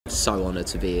so honoured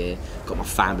to be here. Got my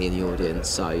family in the audience,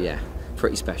 so yeah,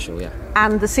 pretty special, yeah.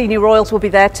 And the senior royals will be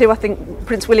there too. I think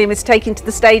Prince William is taking to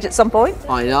the stage at some point.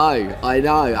 I know.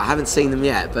 I haven't seen them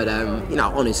yet, but you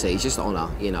know, honestly, it's just an honour.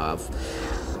 You know,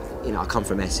 I come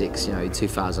from Essex. You know, in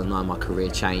 2009, my career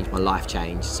changed, my life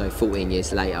changed. So 14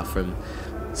 years later, from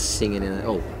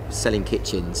singing selling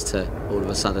kitchens to all of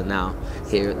a sudden now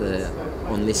here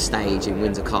on this stage in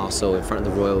Windsor Castle in front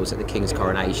of the royals at the King's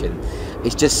coronation.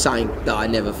 It's just something that I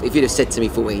never. If you'd have said to me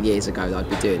 14 years ago that I'd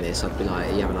be doing this, I'd be like,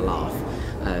 "Are you having a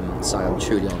laugh?" So I'm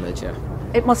truly honoured. Yeah.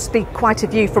 It must be quite a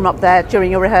view from up there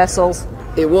during your rehearsals.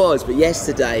 It was, but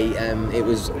yesterday it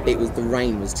was the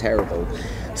rain was terrible.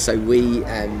 So we,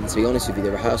 to be honest with you,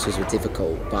 the rehearsals were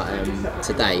difficult. But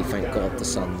today, thank God, the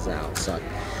sun's out. So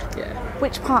yeah.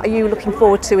 Which part are you looking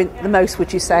forward to the most,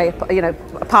 would you say, you know,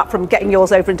 apart from getting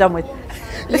yours over and done with?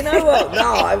 You know what,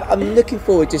 no, I'm looking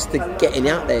forward just to getting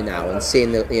out there now and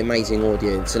seeing the amazing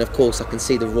audience. And of course I can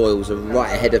see the royals are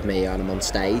right ahead of me and I'm on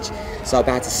stage, so I'm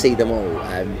about to see them all.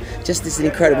 Just this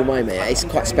incredible moment, it's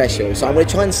quite special. So I'm going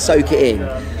to try and soak it in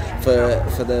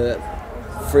for the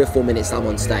 3 or 4 minutes I'm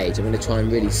on stage. I'm going to try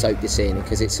and really soak this in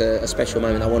because it's a special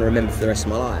moment I want to remember for the rest of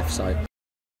my life. So.